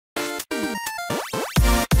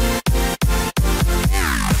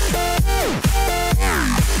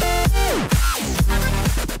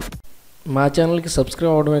మా ఛానల్ కి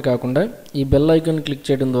సబ్స్క్రైబ్ అవడమే కాకుండా ఈ బెల్ ఐకాన్ క్లిక్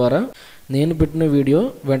చేయడం ద్వారా నేను పెట్టిన వీడియో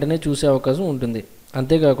వెంటనే చూసే అవకాశం ఉంటుంది.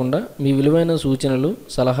 అంతేకాకుండా మీ విలువైన సూచనలు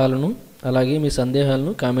సలహాలను అలాగే మీ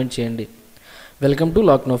సందేహాలను కామెంట్ చేయండి. Welcome to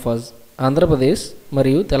లాక్నోఫాస్. ఆంధ్రప్రదేశ్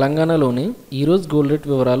మరియు తెలంగాణలోని ఈరోజు గోల్డ్ రేట్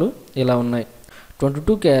వివరాలు ఇలా ఉన్నాయి.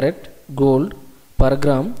 22 carat gold per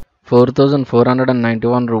gram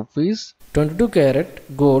 4491 rupees. 22 carat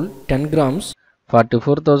gold 10 grams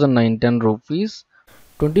 44,910 rupees.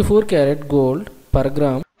 24 carat gold per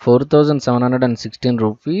gram 4,716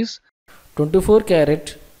 rupees. 24 carat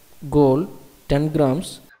gold 10 grams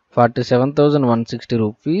 47,160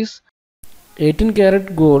 rupees. 18 carat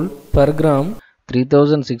gold per gram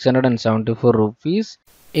 3,674 rupees.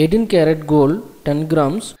 18 carat gold 10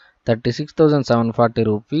 grams 36,740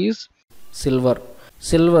 rupees. Silver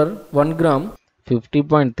 1 gram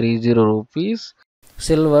 50.30 rupees.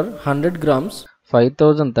 Silver 100 grams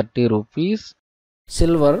 5,030 rupees.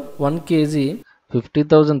 Silver 1 kg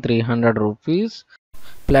 50,300 rupees.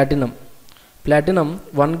 Platinum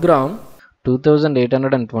 1 gram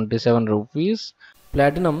 2,827 rupees.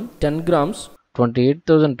 Platinum 10 grams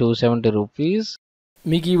 28,270 rupees.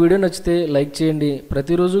 మీకు ఈ video నచ్చితే like చేయండి.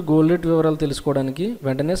 ప్రతిరోజు gold rate వివరాలు తెలుసుకోవడానికి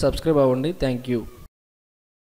వెంటనే subscribe అవ్వండి. Thank you.